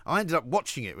made. I ended up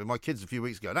watching it with my kids a few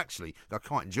weeks ago, and actually, I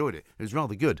quite enjoyed it. It was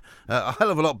rather good. A hell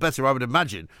of a lot better, I would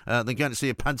imagine, than going to see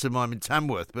a pantomime in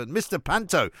Tamworth. But Mr.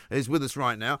 Panto is with us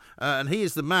right now, and he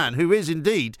is the man who is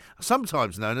indeed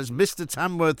sometimes known as Mr.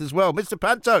 Tamworth as well. Mr.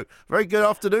 Panto, very good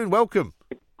afternoon. Welcome.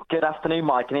 Good afternoon,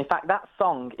 Mike. And in fact, that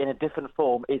song in a different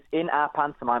form is in our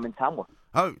pantomime in Tamworth.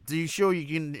 Oh, are you sure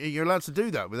you're allowed to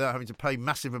do that without having to pay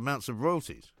massive amounts of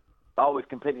royalties? Oh, we've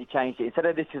completely changed it. Instead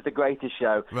of This Is the Greatest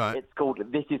Show, It's called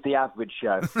This Is the Average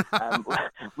Show,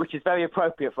 which is very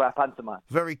appropriate for our pantomime.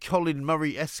 Very Colin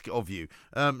Murray-esque of you.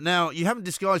 Now, you haven't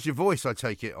disguised your voice, I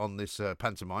take it, on this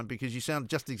pantomime, because you sound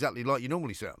just exactly like you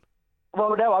normally sound.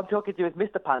 Well, no, I'm talking to you as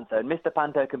Mr. Panto, and Mr.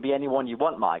 Panto can be anyone you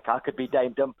want, Mike. I could be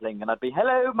Dame Dumpling, and I'd be,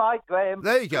 hello, Mike Graham.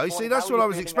 There you go. See, that's what I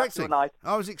was expecting. I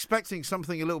was expecting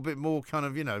something a little bit more kind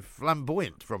of,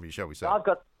 flamboyant from you, shall we say. I've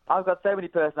I've got so many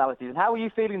personalities. And how are you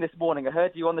feeling this morning? I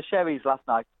heard you on the Sherry's last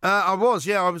night. I was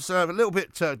a little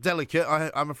bit delicate.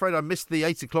 I'm afraid I missed the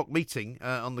 8 o'clock meeting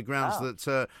on the grounds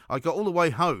that I got all the way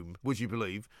home, would you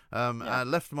believe, and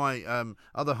left my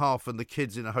other half and the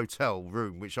kids in a hotel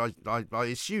room, which I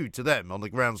eschewed to them on the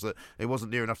grounds that it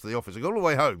wasn't near enough to the office. I got all the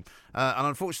way home, and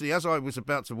unfortunately, as I was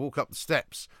about to walk up the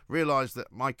steps, realised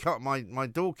that my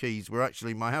door keys were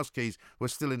actually, my house keys were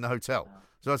still in the hotel.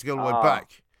 So I had to go all the way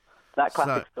back. That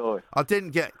classic story. I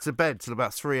didn't get to bed till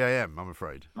about 3 a.m, I'm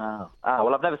afraid. Well,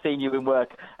 I've never seen you in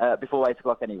work before 8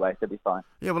 o'clock anyway, so it'll be fine.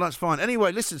 Yeah, well, that's fine.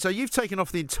 Anyway, listen, so you've taken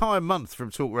off the entire month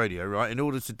from Talk Radio, right, in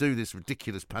order to do this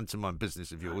ridiculous pantomime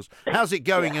business of yours. How's it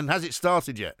going, and has it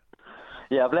started yet?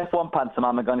 Yeah, I've left one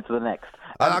pantomime and gone into the next.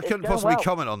 I couldn't possibly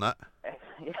comment on that.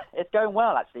 It's going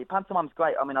well, actually. Pantomime's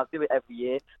great. I mean, I do it every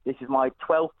year. This is my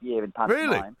 12th year in pantomime.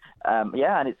 Really?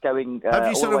 Yeah, and it's going... Have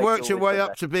you sort of worked your way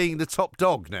up to being the top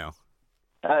dog now?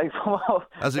 Well,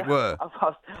 as it were.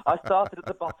 I started at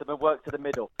the bottom and worked to the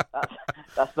middle.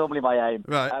 That's normally my aim.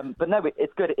 Right. But no,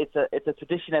 it's good. It's a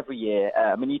tradition every year.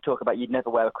 I mean, you talk about you'd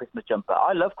never wear a Christmas jumper.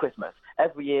 I love Christmas.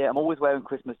 Every year, I'm always wearing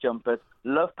Christmas jumpers.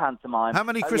 Love pantomime. How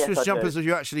many Christmas jumpers have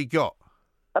you actually got?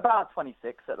 About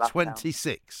 26 at last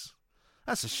 26? Count.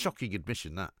 That's a shocking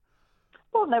admission, that.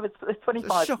 Well, no, it's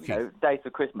 25 days for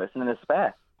Christmas and then a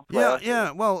spare.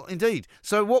 Yeah, well, indeed.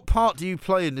 So what part do you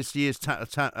play in this year's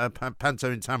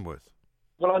Panto in Tamworth?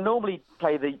 Well, I normally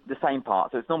play the same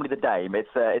part, so it's normally the Dame. It's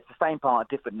the same part,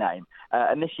 a different name.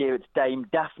 And this year it's Dame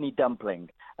Daphne Dumpling,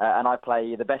 and I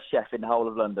play the best chef in the whole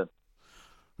of London.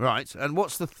 Right, and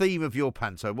what's the theme of your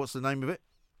Panto? What's the name of it?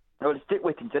 Well, it's Dick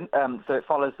Whittington, so it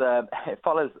follows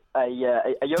a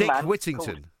young Dick man... Dick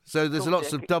Whittington? So there's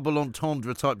lots of double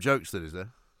entendre type jokes then, is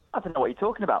there? I don't know what you're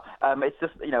talking about. It's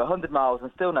just, 100 miles and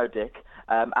still no Dick.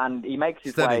 And he makes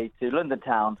his way to London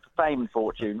town for fame and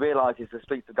fortune, realises the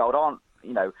streets of gold aren't,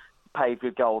 paved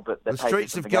with gold, but they're the paved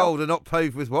streets with of gold else. are not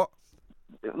paved with what?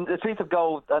 The streets of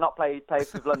gold are not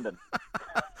paved with London.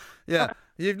 Yeah,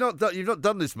 you've not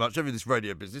done this much, have you, this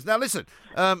radio business? Now listen,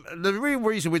 the real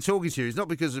reason we're talking to you is not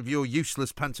because of your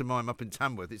useless pantomime up in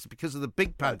Tamworth. It's because of the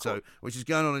big Panto, which is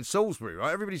going on in Salisbury,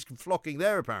 right? Everybody's flocking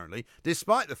there apparently,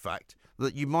 despite the fact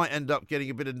that you might end up getting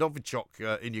a bit of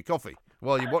Novichok in your coffee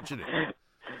while you're watching it.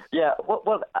 Yeah,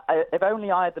 well, if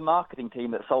only I had the marketing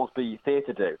team that Salisbury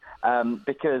Theatre do,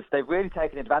 because they've really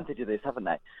taken advantage of this, haven't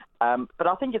they? But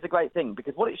I think it's a great thing,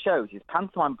 because what it shows is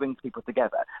pantomime brings people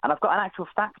together. And I've got an actual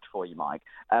fact for you, Mike,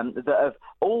 that of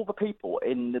all the people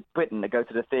in Britain that go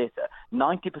to the theatre,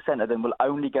 90% of them will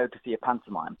only go to see a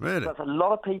pantomime. Really? So that's a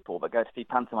lot of people that go to see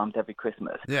pantomimes every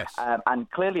Christmas. Yes. And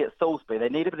clearly at Salisbury, they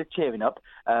need a bit of cheering up.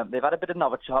 They've had a bit of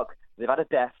Novichok, they've had a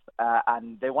death,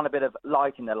 and they want a bit of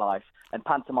light in their life. And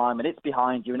pantomime, and it's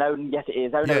behind you, and oh, yes it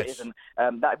is, oh no it isn't.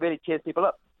 That really cheers people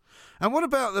up. And what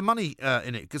about the money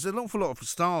in it? Because an awful lot of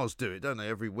stars do it, don't they?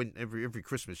 Every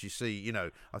Christmas you see,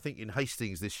 I think in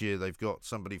Hastings this year they've got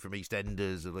somebody from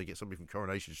EastEnders, or they get somebody from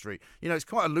Coronation Street. It's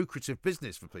quite a lucrative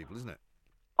business for people, isn't it?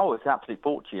 Oh, it's an absolute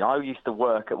fortune. I used to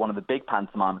work at one of the big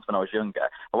pantomimes when I was younger.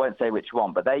 I won't say which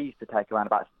one, but they used to take around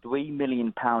about £3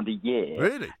 million a year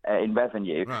really? In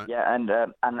revenue. Right. Yeah, and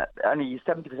only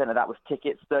 70% of that was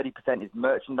tickets, 30% is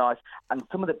merchandise, and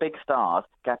some of the big stars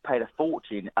get paid a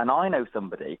fortune. And I know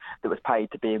somebody that was paid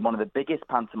to be in one of the biggest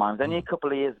pantomimes only a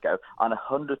couple of years ago on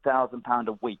 £100,000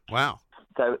 a week. Wow.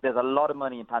 So there's a lot of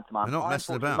money in pantomime. They're not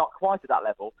messing about. Not quite at that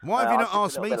level. Why have you not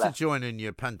asked me to join in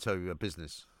your Panto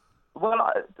business? Well,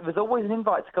 there's always an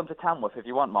invite to come to Tamworth if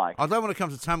you want, Mike. I don't want to come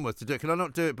to Tamworth to do it. Can I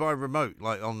not do it by remote,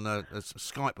 like on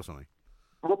Skype or something?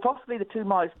 Well, possibly the two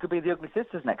Mikes could be the Ugly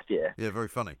Sisters next year. Yeah, very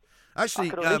funny. Actually,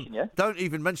 don't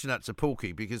even mention that to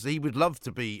Porky, because he would love to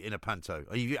be in a Panto.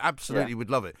 He absolutely would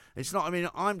love it. It's not. I mean,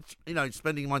 I'm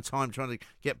spending my time trying to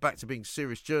get back to being a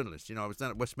serious journalist. I was down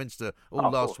at Westminster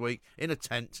last week in a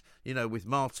tent. With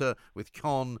Marta, with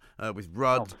Con, with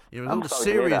Rudd. With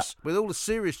all the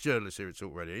serious journalists here at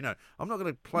Talk Radio. I'm not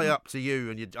going to play up to you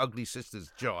and your Ugly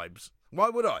Sisters jibes. Why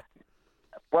would I?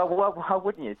 Well, how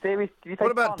wouldn't you? Serious?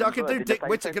 What about I could do Dick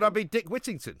Whittington? Could I be Dick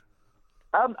Whittington?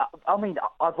 I mean,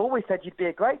 I've always said you'd be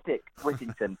a great Dick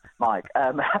Whittington, Mike.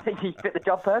 I think you fit the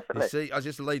job perfectly. You see, I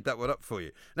just laid that one up for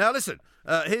you. Now, listen,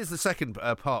 here's the second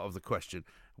part of the question.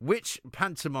 Which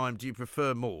pantomime do you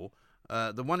prefer more,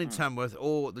 the one in Tamworth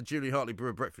or the Julie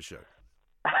Hartley-Brewer breakfast show?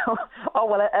 Oh,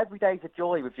 well, every day's a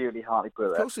joy with Julie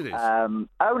Hartley-Brewer. Of course it is. Oh,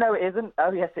 no, it isn't.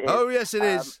 Oh, yes, it is. Oh, yes, it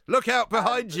is. Look out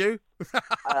behind you.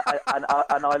 And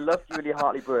I love Julie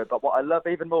Hartley-Brewer, but what I love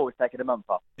even more is taking a month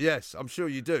off. Yes, I'm sure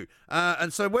you do.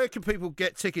 And so where can people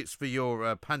get tickets for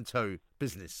your Panto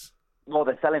business? Well,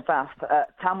 they're selling fast.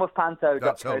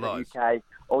 Tamworthpanto.co.uk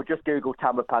or just Google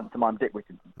Tamworth Pantomime Dick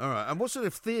Whittington. All right. And what sort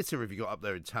of theatre have you got up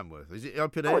there in Tamworth? Is it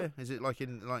open air? Is it like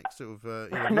in sort of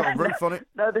got a roof on it?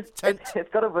 No, it's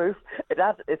got a roof.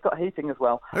 It's got heating as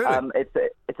well. Really?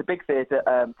 It's a big theatre,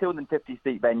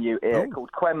 250-seat venue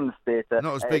called Quems Theatre.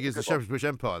 Not as big as the Shepherd's Bush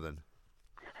Empire, then.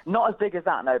 Not as big as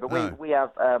that, no. But we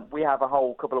have a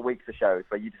whole couple of weeks of shows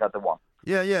where you just had the one.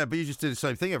 Yeah, but you just do the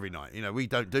same thing every night. We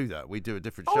don't do that. We do a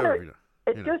different show every night.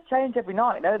 It does change every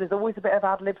night. No, there's always a bit of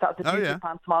ad libs. That's the beauty of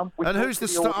pantomime. And who's the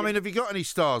star? I mean, have you got any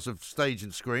stars of stage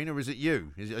and screen, or is it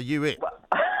you? Are you it?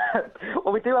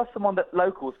 Well, we do have someone that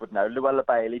locals would know, Luella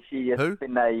Bailey. She has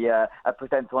been a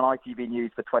presenter on ITV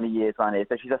News for 20 years around here,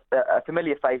 so she's a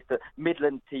familiar face to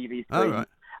Midland TV screens. Oh, right.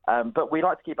 But we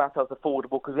like to keep ourselves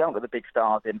affordable because we haven't got the big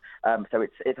stars in, so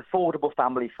it's affordable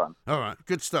family fun. All right,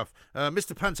 good stuff.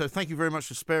 Mr. Panto, thank you very much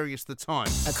for sparing us the time.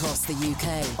 Across the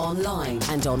UK, online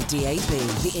and on DAB,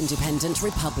 the Independent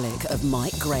Republic of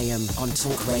Mike Graham on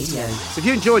Talk Radio. If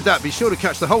you enjoyed that, be sure to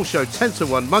catch the whole show 10 to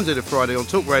 1, Monday to Friday on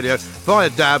Talk Radio, via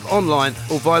DAB, online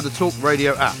or via the Talk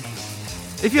Radio app.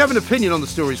 If you have an opinion on the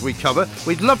stories we cover,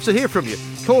 we'd love to hear from you.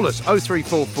 Call us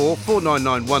 0344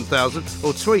 499 1000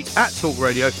 or tweet at Talk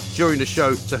Radio during the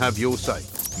show to have your say.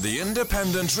 The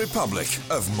Independent Republic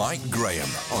of Mike Graham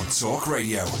on Talk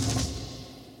Radio.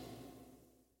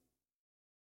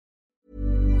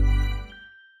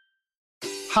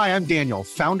 Hi, I'm Daniel,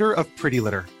 founder of Pretty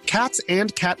Litter. Cats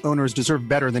and cat owners deserve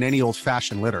better than any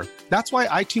old-fashioned litter. That's why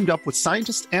I teamed up with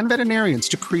scientists and veterinarians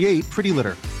to create Pretty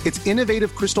Litter. Its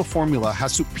innovative crystal formula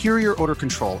has superior odor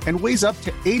control and weighs up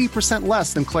to 80%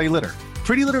 less than clay litter.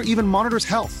 Pretty Litter even monitors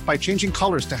health by changing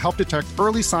colors to help detect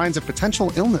early signs of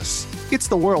potential illness. It's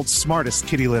the world's smartest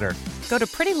kitty litter. Go to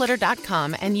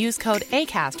prettylitter.com and use code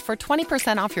ACAST for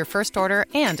 20% off your first order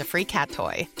and a free cat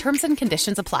toy. Terms and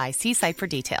conditions apply. See site for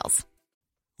details.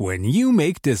 When you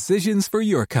make decisions for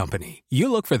your company,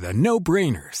 you look for the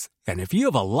no-brainers. And if you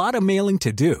have a lot of mailing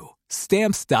to do,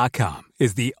 Stamps.com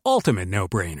is the ultimate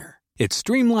no-brainer. It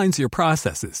streamlines your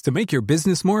processes to make your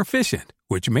business more efficient,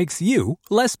 which makes you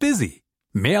less busy.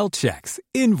 Mail checks,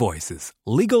 invoices,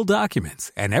 legal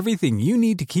documents, and everything you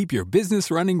need to keep your business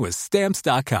running with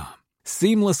Stamps.com.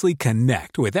 Seamlessly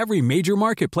connect with every major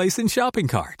marketplace and shopping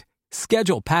cart.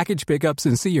 Schedule package pickups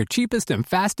and see your cheapest and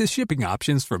fastest shipping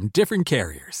options from different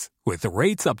carriers. With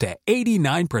rates up to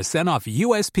 89% off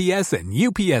USPS and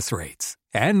UPS rates.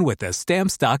 And with the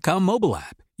Stamps.com mobile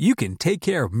app, you can take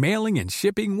care of mailing and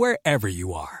shipping wherever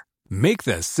you are. Make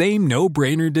the same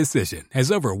no-brainer decision as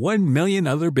over 1 million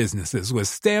other businesses with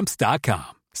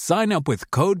Stamps.com. Sign up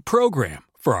with code PROGRAM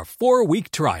for a 4-week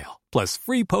trial, plus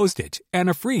free postage and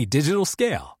a free digital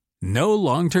scale. No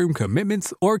long-term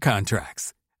commitments or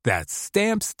contracts. That's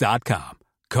Stamps.com.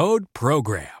 Code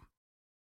PROGRAM.